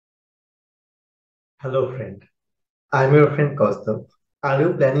Hello, friend. I'm your friend Kaustav. Are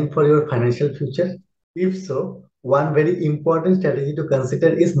you planning for your financial future? If so, one very important strategy to consider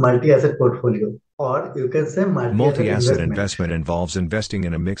is multi-asset portfolio, or you can say multi-asset Multi-asset investment. investment involves investing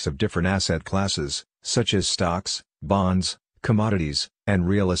in a mix of different asset classes, such as stocks, bonds, commodities, and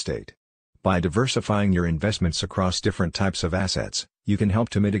real estate. By diversifying your investments across different types of assets, you can help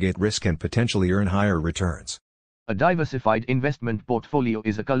to mitigate risk and potentially earn higher returns. A diversified investment portfolio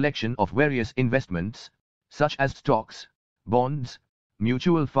is a collection of various investments, such as stocks, bonds,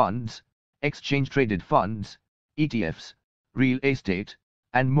 mutual funds, exchange-traded funds, ETFs, real estate,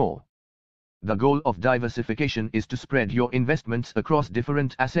 and more. The goal of diversification is to spread your investments across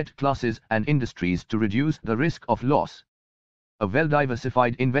different asset classes and industries to reduce the risk of loss. A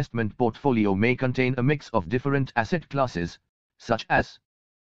well-diversified investment portfolio may contain a mix of different asset classes, such as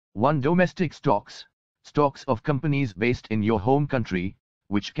 1. Domestic stocks. Stocks of companies based in your home country,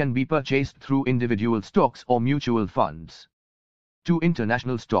 which can be purchased through individual stocks or mutual funds. 2.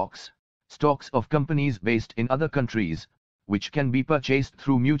 International stocks. Stocks of companies based in other countries, which can be purchased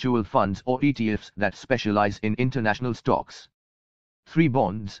through mutual funds or ETFs that specialize in international stocks. 3.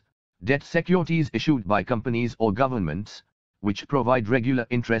 Bonds. Debt securities issued by companies or governments, which provide regular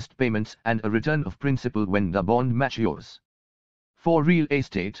interest payments and a return of principal when the bond matures. 4. Real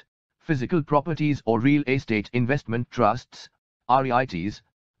estate. Physical properties or real estate investment trusts, REITs,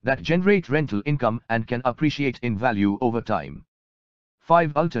 that generate rental income and can appreciate in value over time.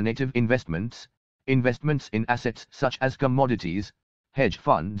 5. Alternative investments. Investments in assets such as commodities, hedge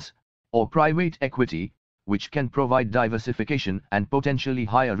funds, or private equity, which can provide diversification and potentially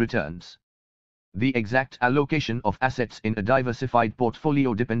higher returns. The exact allocation of assets in a diversified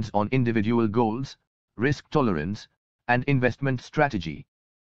portfolio depends on individual goals, risk tolerance, and investment strategy.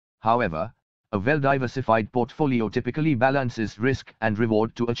 However, a well-diversified portfolio typically balances risk and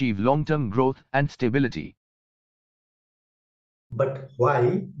reward to achieve long-term growth and stability. But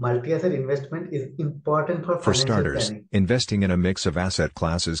why multi-asset investment is important for For financial starters, planning? investing in a mix of asset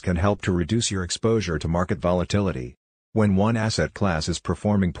classes can help to reduce your exposure to market volatility. When one asset class is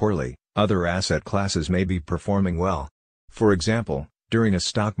performing poorly, other asset classes may be performing well. For example, during a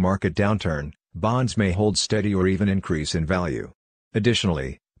stock market downturn, bonds may hold steady or even increase in value.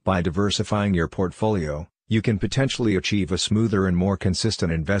 Additionally, by diversifying your portfolio, you can potentially achieve a smoother and more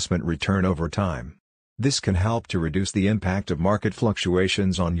consistent investment return over time. This can help to reduce the impact of market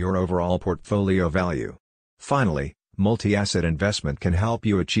fluctuations on your overall portfolio value. Finally, multi-asset investment can help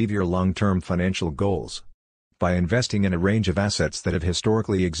you achieve your long-term financial goals. By investing in a range of assets that have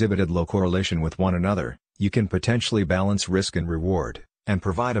historically exhibited low correlation with one another, you can potentially balance risk and reward, and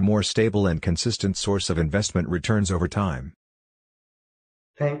provide a more stable and consistent source of investment returns over time.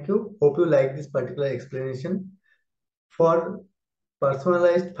 Thank you. Hope you like this particular explanation. For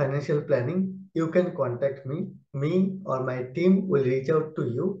personalized financial planning, you can contact me. Me or my team will reach out to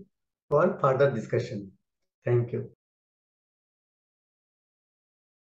you for further discussion. Thank you.